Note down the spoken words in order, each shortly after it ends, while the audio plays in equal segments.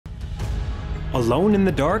Alone in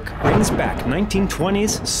the Dark brings back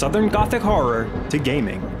 1920s Southern Gothic horror to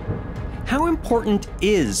gaming. How important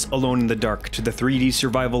is Alone in the Dark to the 3D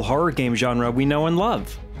survival horror game genre we know and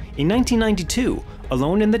love? In 1992,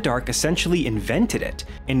 Alone in the Dark essentially invented it,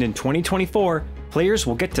 and in 2024, players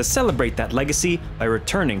will get to celebrate that legacy by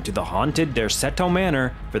returning to the haunted Derceto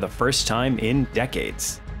Manor for the first time in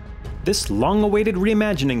decades. This long-awaited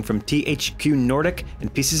reimagining from THQ Nordic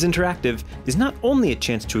and Pieces Interactive is not only a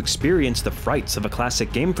chance to experience the frights of a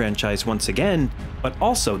classic game franchise once again, but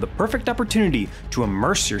also the perfect opportunity to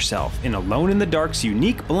immerse yourself in Alone in the Dark's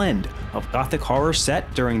unique blend of Gothic horror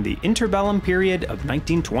set during the Interbellum period of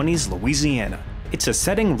 1920s Louisiana. It's a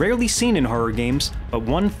setting rarely seen in horror games, but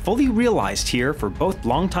one fully realized here for both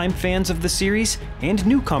longtime fans of the series and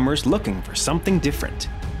newcomers looking for something different.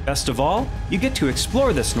 Best of all, you get to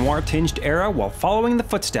explore this noir-tinged era while following the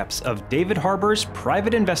footsteps of David Harbour's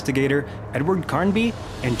private investigator Edward Carnby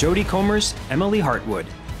and Jodie Comer's Emily Hartwood,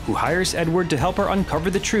 who hires Edward to help her uncover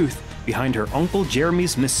the truth behind her Uncle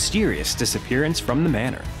Jeremy's mysterious disappearance from the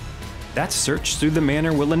manor. That search through the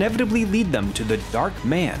manor will inevitably lead them to the Dark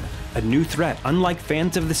Man, a new threat unlike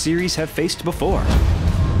fans of the series have faced before.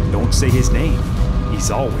 Don't say his name, he's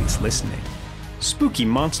always listening. Spooky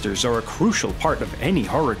monsters are a crucial part of any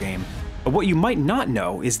horror game, but what you might not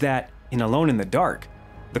know is that, in Alone in the Dark,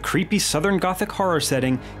 the creepy Southern Gothic horror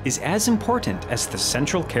setting is as important as the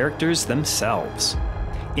central characters themselves.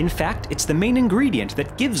 In fact, it's the main ingredient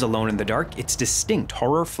that gives Alone in the Dark its distinct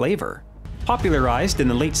horror flavor. Popularized in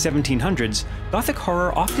the late 1700s, Gothic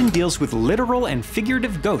horror often deals with literal and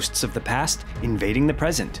figurative ghosts of the past invading the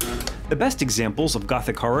present. The best examples of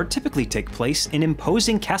Gothic horror typically take place in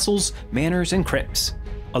imposing castles, manors, and crypts.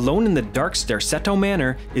 Alone in the Dark's Derceto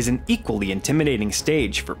Manor is an equally intimidating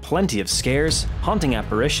stage for plenty of scares, haunting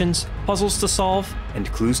apparitions, puzzles to solve,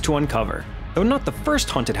 and clues to uncover. Though not the first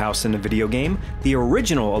haunted house in a video game, the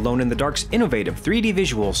original Alone in the Dark's innovative 3D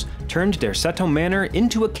visuals turned Derceto Manor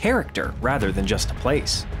into a character rather than just a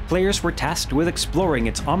place. Players were tasked with exploring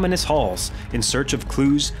its ominous halls in search of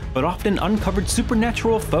clues, but often uncovered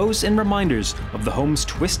supernatural foes and reminders of the home's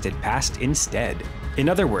twisted past instead. In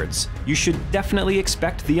other words, you should definitely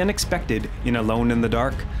expect the unexpected in Alone in the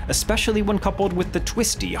Dark, especially when coupled with the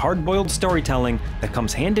twisty, hard-boiled storytelling that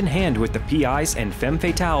comes hand in hand with the PIs and femme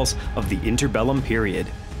fatales of the Interbellum period.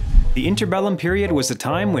 The Interbellum period was a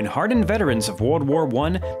time when hardened veterans of World War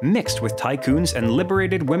I mixed with tycoons and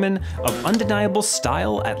liberated women of undeniable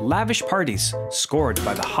style at lavish parties, scored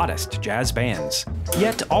by the hottest jazz bands.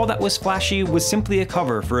 Yet all that was flashy was simply a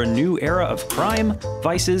cover for a new era of crime,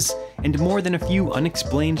 vices, and more than a few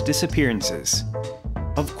unexplained disappearances.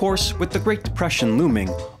 Of course, with the Great Depression looming,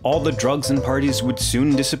 all the drugs and parties would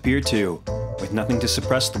soon disappear too. With nothing to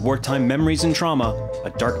suppress the wartime memories and trauma,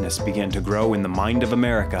 a darkness began to grow in the mind of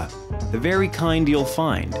America, the very kind you'll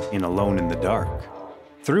find in Alone in the Dark.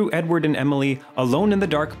 Through Edward and Emily, Alone in the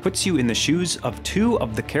Dark puts you in the shoes of two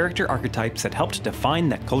of the character archetypes that helped define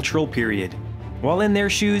that cultural period. While in their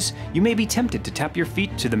shoes, you may be tempted to tap your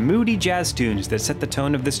feet to the moody jazz tunes that set the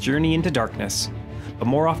tone of this journey into darkness. But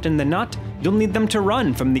more often than not, you'll need them to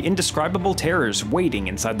run from the indescribable terrors waiting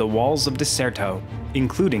inside the walls of Derceto,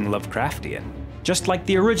 including Lovecraftian. Just like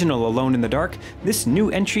the original Alone in the Dark, this new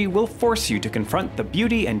entry will force you to confront the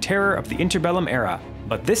beauty and terror of the Interbellum era,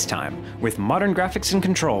 but this time with modern graphics and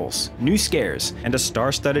controls, new scares, and a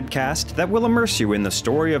star-studded cast that will immerse you in the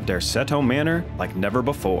story of Derceto Manor like never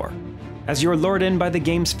before. As you're lured in by the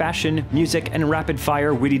game's fashion, music, and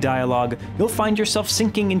rapid-fire witty dialogue, you'll find yourself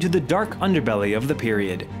sinking into the dark underbelly of the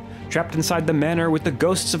period. Trapped inside the manor with the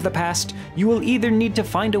ghosts of the past, you will either need to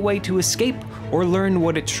find a way to escape or learn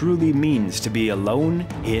what it truly means to be alone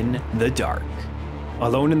in the dark.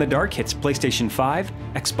 Alone in the Dark hits PlayStation 5,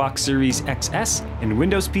 Xbox Series XS, and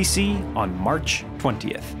Windows PC on March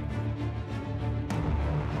 20th.